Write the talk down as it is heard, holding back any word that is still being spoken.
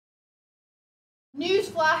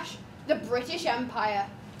Newsflash, the British Empire.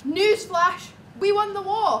 Newsflash, we won the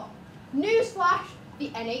war. Newsflash, the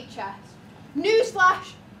NHS.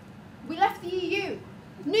 Newsflash, we left the EU.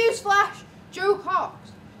 Newsflash, Joe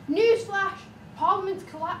Cox. Newsflash, Parliament's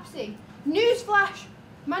collapsing. Newsflash,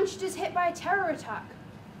 Manchester's hit by a terror attack.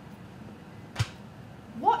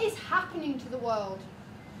 What is happening to the world?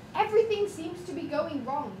 Everything seems to be going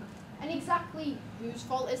wrong. And exactly whose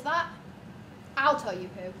fault is that? I'll tell you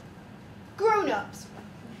who. Grown-ups.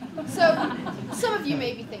 So, some of you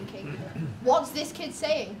may be thinking, what's this kid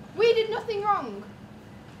saying? We did nothing wrong.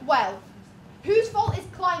 Well, whose fault is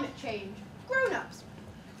climate change? Grown-ups.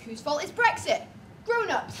 Whose fault is Brexit?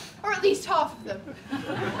 Grown-ups, or at least half of them.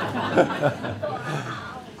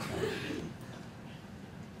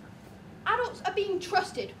 Adults are being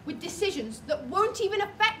trusted with decisions that won't even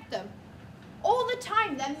affect them. All the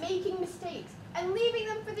time they're making mistakes and leaving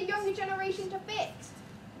them for the younger generation to fix.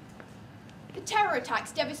 The terror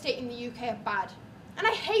attacks devastating the UK are bad, and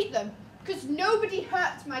I hate them because nobody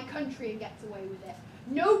hurts my country and gets away with it.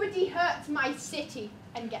 Nobody hurts my city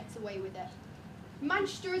and gets away with it.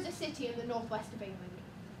 Manchester is a city in the northwest of England.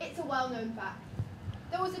 It's a well-known fact.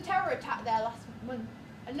 There was a terror attack there last month,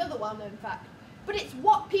 another well-known fact. But it's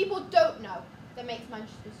what people don't know that makes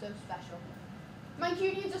Manchester so special.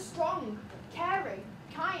 Mancunians are strong, caring,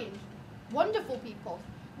 kind, wonderful people.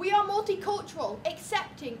 We are multicultural,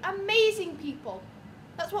 accepting, amazing people.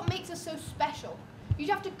 That's what makes us so special. You'd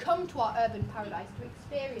have to come to our urban paradise to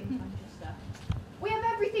experience Manchester. We have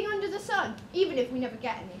everything under the sun, even if we never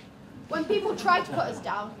get any. When people try to put us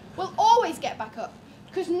down, we'll always get back up,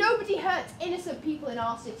 because nobody hurts innocent people in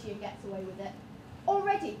our city and gets away with it.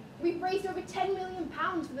 Already, we've raised over £10 million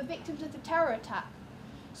for the victims of the terror attack.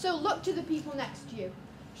 So look to the people next to you.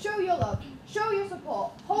 Show your love, show your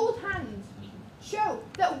support, hold hands. Show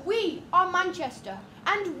that we are Manchester,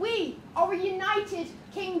 and we are a united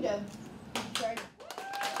kingdom.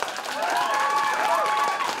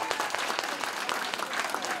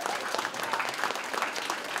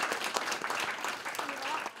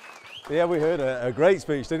 Yeah, we heard a great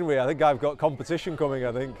speech, didn't we? I think I've got competition coming.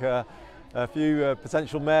 I think a few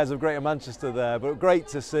potential mayors of Greater Manchester there, but great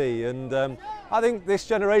to see. And I think this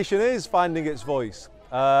generation is finding its voice.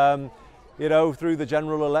 You know, through the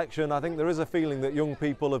general election, I think there is a feeling that young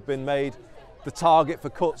people have been made the target for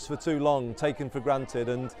cuts for too long, taken for granted,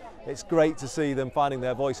 and it's great to see them finding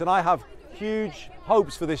their voice. And I have huge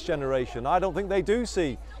hopes for this generation. I don't think they do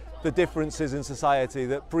see the differences in society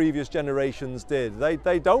that previous generations did.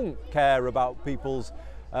 They don't care about people's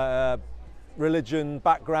religion,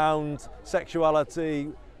 background,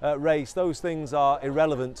 sexuality, race. Those things are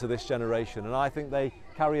irrelevant to this generation, and I think they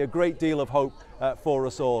carry a great deal of hope for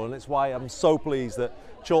us all, and it's why I'm so pleased that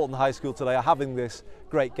Chorlton High School today are having this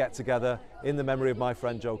great get-together in the memory of my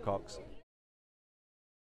friend Joe Cox.